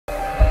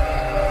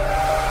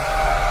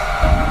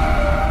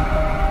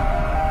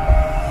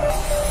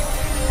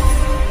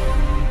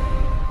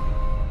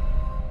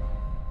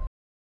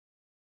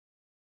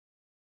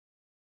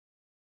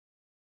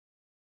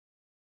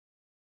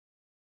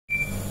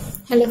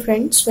Hello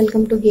friends,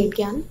 welcome to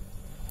GYAN.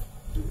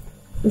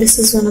 This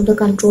is one of the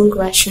control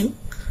question,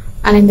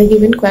 and in the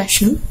given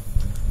question,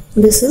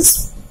 we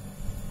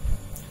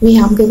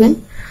have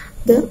given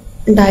the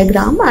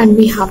diagram and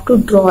we have to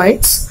draw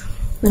its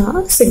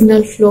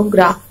signal flow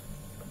graph,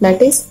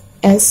 that is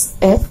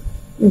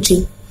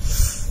SFG,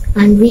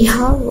 and we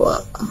have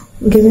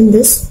given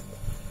this.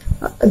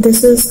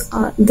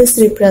 This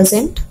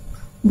represent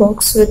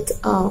box with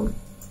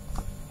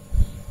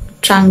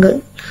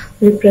triangle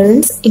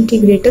represents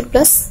integrator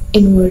plus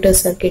inverter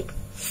circuit,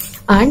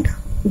 and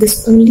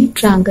this only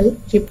triangle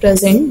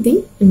represent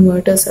the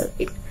inverter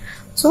circuit.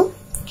 So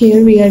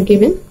here we are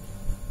given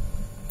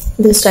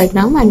this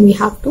diagram, and we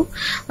have to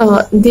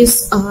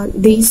these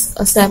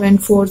 7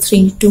 4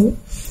 3 2,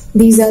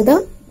 these are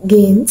the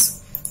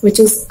gains which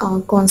is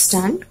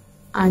constant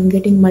and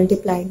getting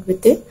multiplied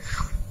with this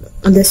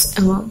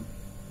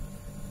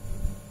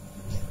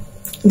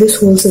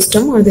whole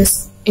system or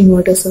this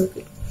inverter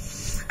circuit.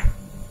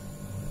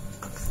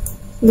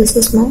 This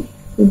is my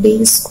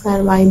d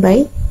square y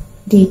by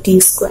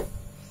dt square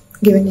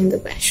given in the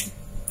question.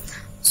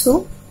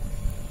 So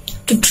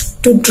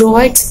to draw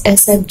its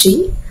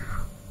SFG,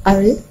 I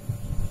will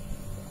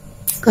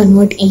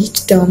convert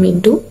each term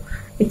into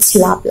its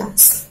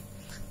Laplace.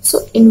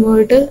 So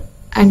inverter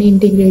and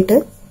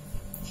integrator,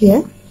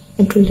 here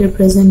it will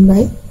represent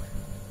by,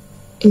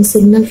 in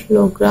signal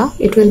flow graph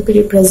it will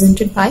be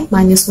represented by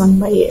 -1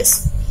 by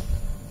s.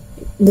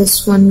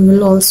 This one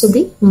will also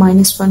be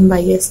 -1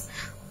 by s.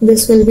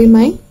 This will be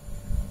my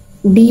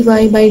dy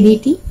by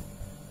dt,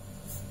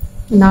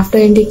 and after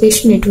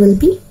integration it will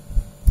be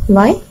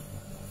y,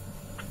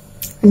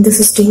 and this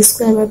is d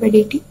square y by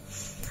dt,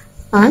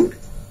 and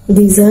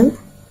these are,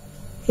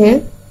 here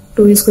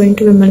 2 is going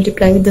to be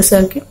multiplied with the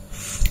circuit,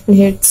 and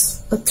here it's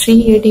a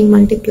 3 getting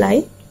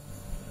multiplied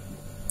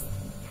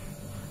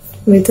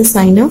with the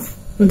sign of,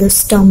 this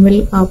term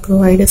will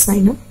provide a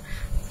sign of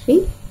 3,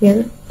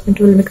 here it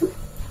will become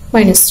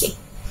 -3,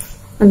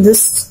 and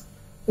this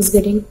is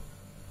getting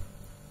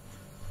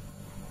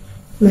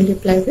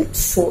multiplied with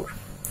 4.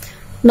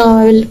 Now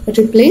I will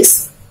replace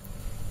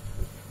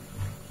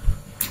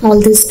all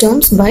these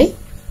terms by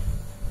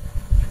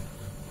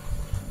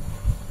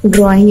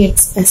drawing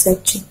its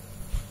SFG.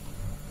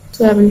 So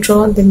I will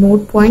draw the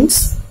node points.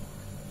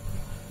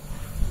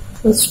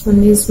 First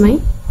one is my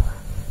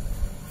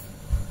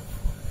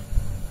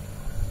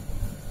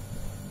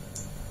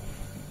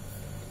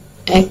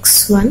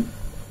x1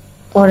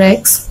 or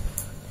x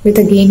with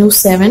a gain of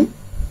 7.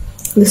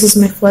 This is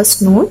my first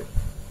node.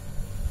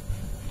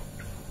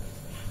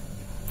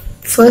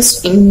 First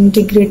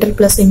integrator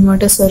plus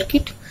inverter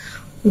circuit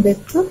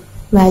with the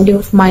value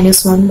of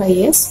 -1 by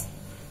s,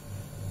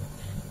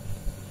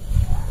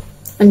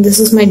 and this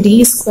is my d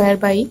square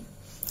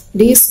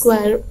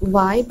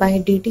y by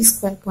dt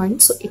square point,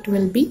 so it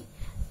will be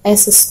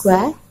s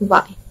square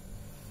y,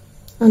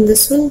 and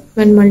this will,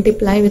 when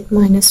multiply with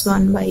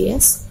 -1 by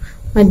s,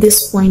 at this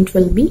point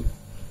will be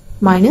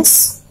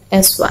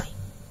 -sy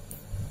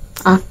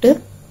after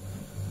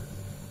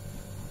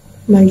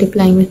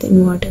multiplying with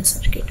inverter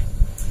circuit,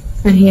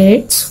 and here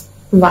it's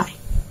y.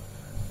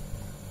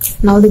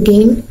 Now the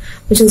gain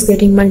which is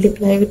getting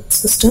multiplied with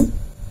system,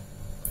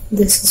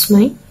 this is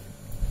my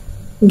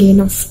gain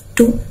of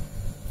 2.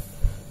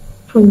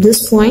 From this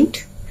point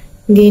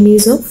gain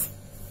is of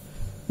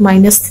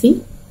 -3,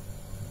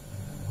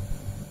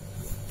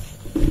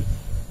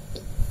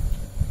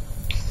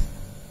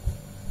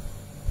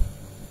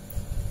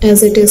 as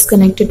it is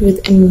connected with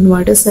an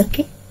inverter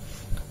circuit,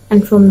 and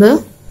from the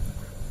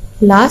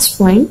last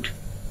point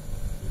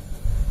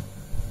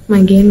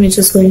my gain which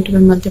is going to be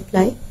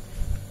multiplied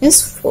is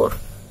 4.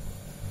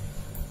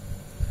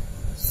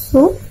 So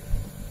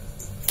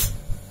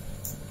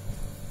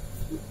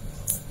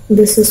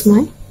this is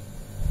my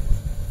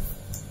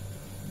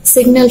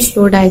signal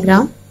flow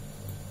diagram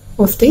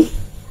of the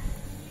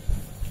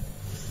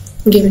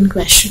given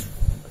question.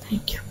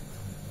 Thank you.